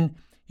you win,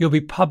 you'll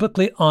be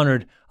publicly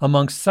honored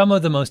amongst some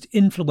of the most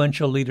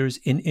influential leaders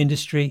in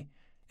industry.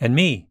 And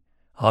me,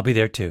 I'll be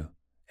there too.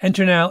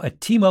 Enter now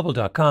at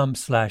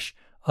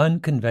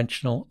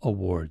T-Mobile.com/unconventional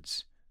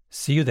awards.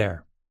 See you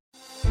there.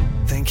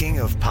 Thinking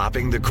of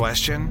popping the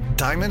question?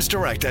 Diamonds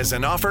Direct has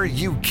an offer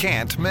you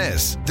can't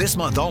miss. This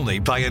month only,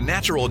 buy a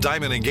natural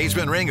diamond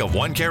engagement ring of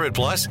 1 carat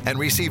plus and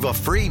receive a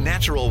free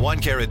natural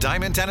 1 carat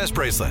diamond tennis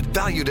bracelet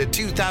valued at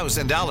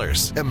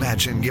 $2,000.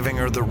 Imagine giving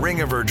her the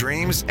ring of her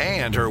dreams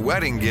and her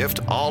wedding gift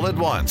all at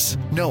once.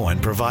 No one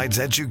provides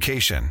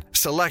education,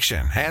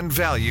 selection, and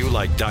value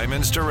like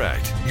Diamonds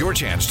Direct. Your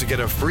chance to get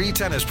a free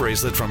tennis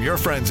bracelet from your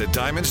friends at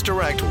Diamonds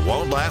Direct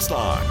won't last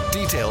long.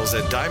 Details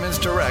at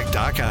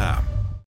diamondsdirect.com.